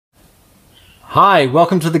Hi,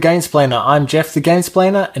 welcome to the Gamesplainer. I'm Jeff the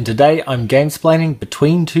Gamesplainer, and today I'm gamesplaining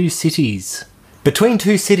Between Two Cities. Between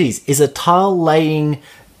Two Cities is a tile-laying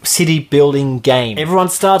city building game. Everyone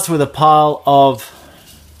starts with a pile of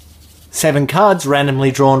 7 cards randomly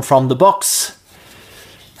drawn from the box.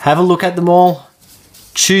 Have a look at them all,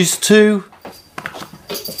 choose 2,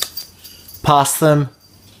 pass them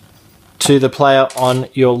to the player on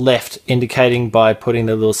your left, indicating by putting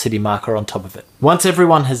the little city marker on top of it. Once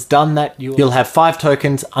everyone has done that, you'll have 5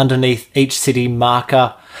 tokens underneath each city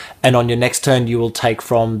marker, and on your next turn you will take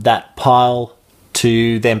from that pile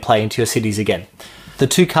to then play into your cities again. The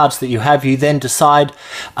 2 cards that you have, you then decide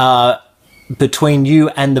between you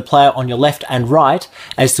and the player on your left and right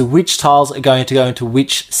as to which tiles are going to go into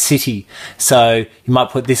which city. So you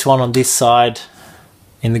might put this one on this side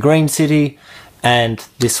in the green city, and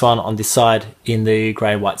this one on this side in the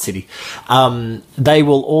grey and white city. They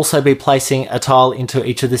will also be placing a tile into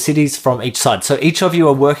each of the cities from each side. So each of you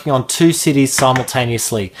are working on 2 cities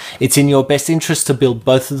simultaneously. It's in your best interest to build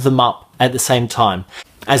both of them up at the same time.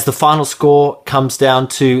 As the final score comes down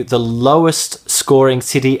to the lowest scoring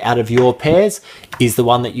city out of your pairs is the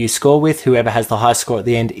one that you score with. Whoever has the highest score at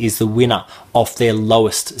the end is the winner of their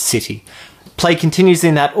lowest city. Play continues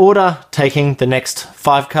in that order, taking the next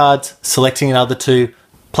 5 cards, selecting another 2,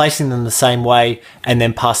 placing them the same way, and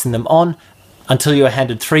then passing them on until you are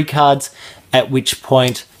handed 3 cards, at which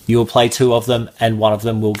point you will play 2 of them and 1 of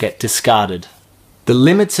them will get discarded. The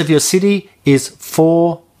limits of your city is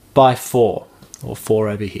 4 by 4, or 4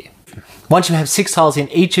 over here. Once you have 6 tiles in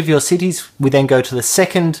each of your cities, we then go to the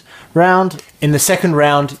second round. In the second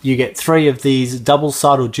round, you get 3 of these double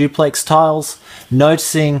side or duplex tiles,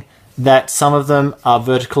 noticing that some of them are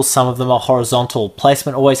vertical, some of them are horizontal.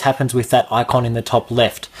 Placement always happens with that icon in the top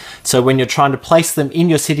left. So when you're trying to place them in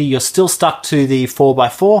your city, you're still stuck to the 4 by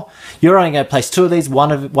 4. You're only going to place 2 of these,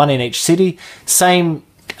 one in each city. Same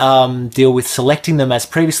deal with selecting them as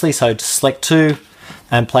previously. So just select 2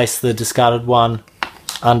 and place the discarded one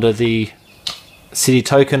under the city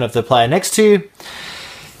token of the player next to you.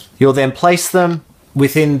 You'll then place them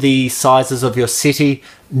within the sizes of your city,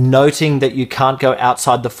 noting that you can't go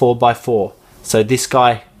outside the 4 by 4. So this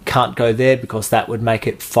guy can't go there because that would make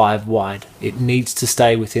it 5 wide. It needs to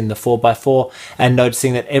stay within the 4 by 4, and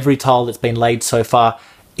noticing that every tile that's been laid so far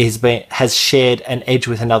has shared an edge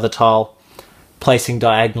with another tile. Placing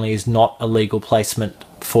diagonally is not a legal placement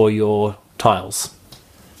for your tiles.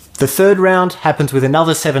 The third round happens with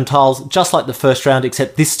another 7 tiles, just like the first round,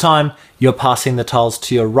 except this time you're passing the tiles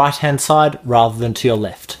to your right-hand side rather than to your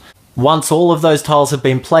left. Once all of those tiles have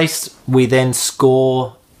been placed, we then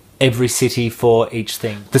score every city for each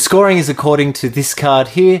thing. The scoring is according to this card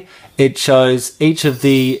here. It shows each of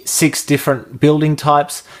the 6 different building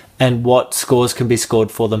types and what scores can be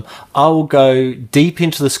scored for them. I will go deep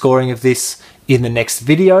into the scoring of this in the next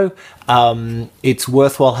video. It's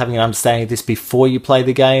worthwhile having an understanding of this before you play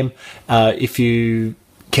the game. If you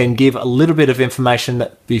can give a little bit of information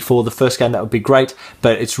before the first game, that would be great,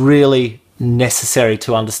 but it's really necessary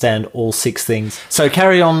to understand all 6 things. So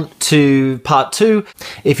carry on to part 2.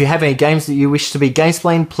 If you have any games that you wish to be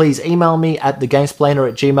gamesplained, please email me at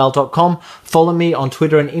thegamesplainer@gmail.com. Follow me on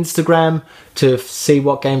Twitter and Instagram to see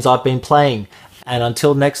what games I've been playing. And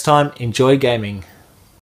until next time, enjoy gaming.